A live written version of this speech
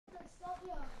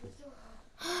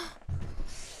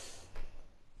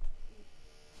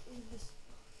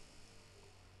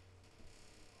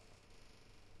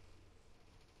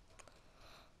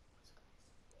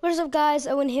What is up, guys?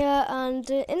 Owen here, and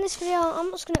in this video I'm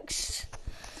just gonna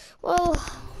I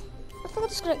think I'm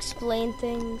just gonna explain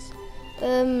things,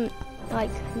 like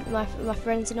my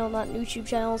friends and all that YouTube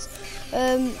channels.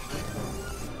 I've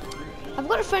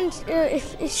got a friend,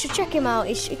 if you should check him out.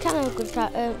 He's kind of a good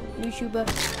YouTuber.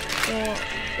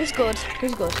 He's good.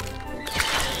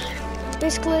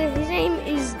 Basically, his name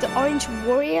is the Orange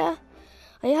Warrior.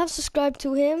 I have subscribed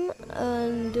to him,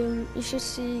 and you should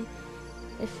see.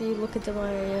 If you look at my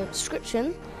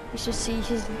description, you should see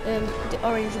his the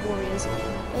Orange Warriors.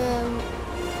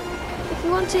 If you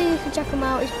want to, you can check him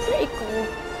out. He's pretty cool.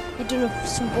 He's doing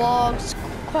some vlogs,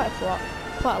 quite a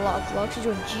lot of vlogs. He's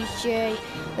doing GTA.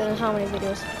 I don't know how many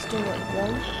videos. He's doing like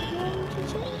one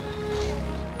GTA.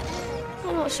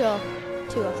 I'm not sure.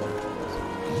 2, I think.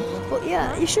 But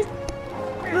yeah, you should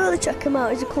really check him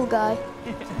out. He's a cool guy,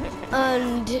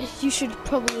 and you should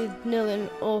probably know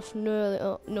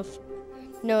enough.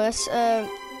 No, that's, I'm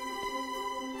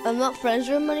not friends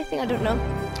with him or anything, I don't know.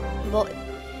 But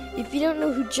if you don't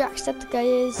know who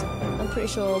Jacksepticeye is, I'm pretty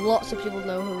sure lots of people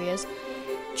know who he is.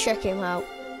 Check him out.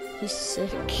 He's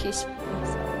sick.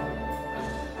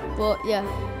 But yeah,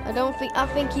 I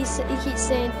think he keeps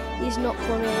saying he's not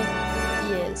funny.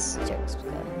 He is,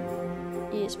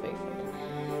 Jacksepticeye. He is very funny.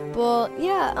 But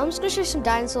yeah, I'm just gonna show you some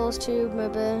dinosaurs too,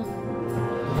 maybe.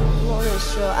 I'm not really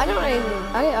sure. I don't think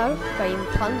I even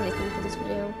planned anything for this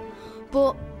video.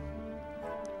 But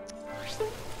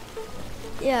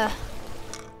yeah.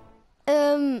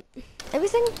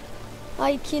 Everything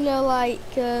like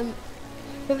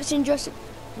if it's in Jurassic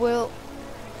World,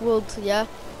 yeah.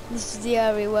 This is the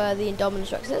area where the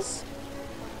Indominus Rex is.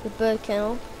 The bird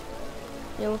kennel.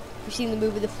 You know, you've seen the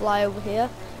movie The Fly over here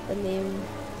and the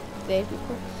invade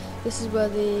people. This is where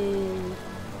I'm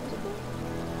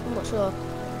not sure.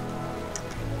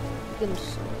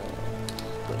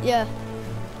 But yeah,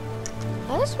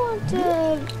 I just want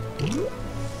to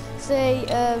say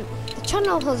the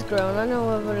channel has grown. I know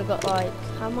I've already got like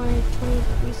how many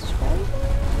 23 subscribers,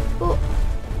 but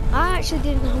I actually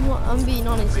didn't know. I'm being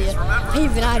honest here. I didn't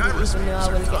even know I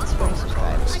would get 20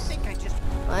 subscribers.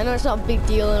 I know it's not a big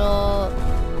deal and all,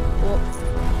 but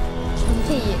to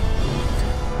me,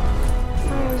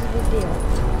 it was a big deal.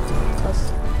 Because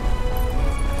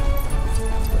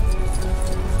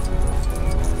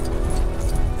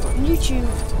YouTube,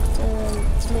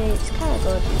 to me, it's kind of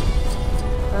good,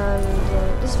 and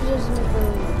this video is maybe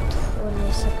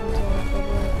 20 seconds long,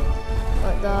 probably,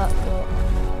 like that, but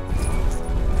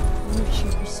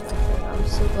YouTube is my thing. I'm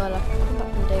so glad I can come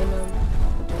back one day and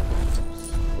do videos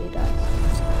for you guys.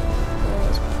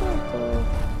 It's pretty cool,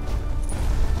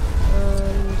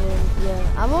 and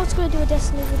yeah, I'm also going to do a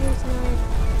Destiny video tonight,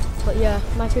 but yeah,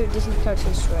 my favourite Disney character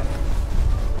is Shrek. I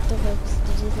don't know if it's a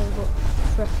Disney thing, but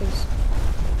Shrek is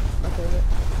my favourite.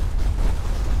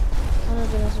 I know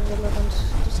there's a video, I'm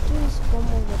just doing one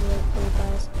more video for you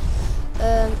guys.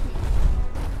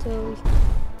 So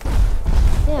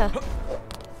yeah,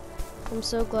 I'm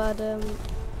so glad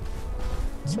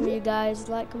some of you guys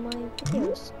like my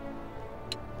videos.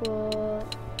 But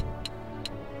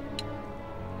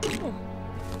yeah, you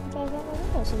guys like my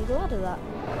videos, I'm glad of that.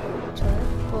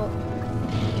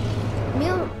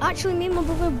 Actually, me and my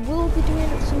brother will be doing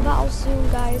some battles soon,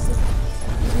 guys.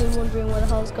 You've been wondering where the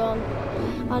hell's gone,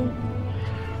 and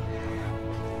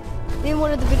in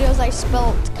one of the videos I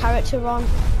spelt character wrong.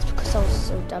 It's because I was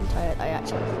so damn tired. I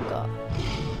actually forgot.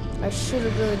 I should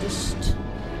have really just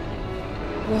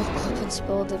woke up and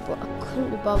spelled it, but I couldn't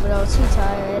be bothered. I was too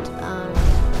tired, and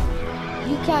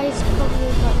you guys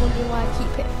probably might wondering why I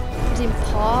keep it in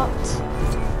part.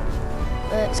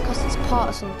 It's because it's part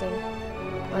of something.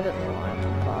 I don't know why I'm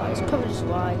doing part. It's probably just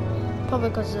why. Probably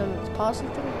because it's part of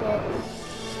something, but.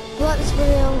 Like this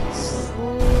video,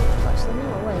 actually no,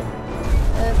 wait.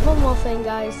 One more thing,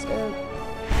 guys. I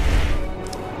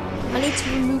need to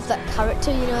remove that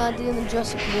character, you know, I did in the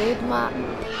Jurassic World map.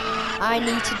 I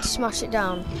need to smash it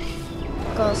down.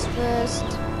 Because first,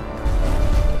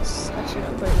 I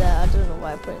shouldn't put it there. I don't know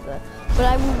why I put it there, but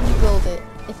I will rebuild it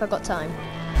if I got time.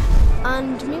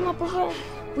 And me and my brother,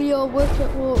 we are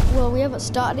working. Well, we haven't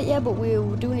started it yet, but we're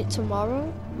doing it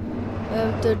tomorrow.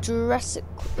 The Jurassic,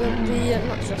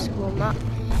 not Jurassic World map,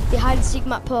 the hide and seek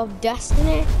map of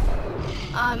Destiny.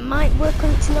 I might work on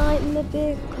it tonight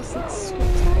maybe, because it's,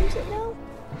 what time is it now?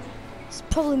 It's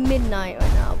probably midnight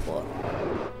right now, but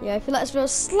yeah, if you like this video,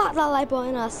 slap that like button,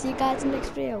 and I'll see you guys in the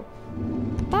next video.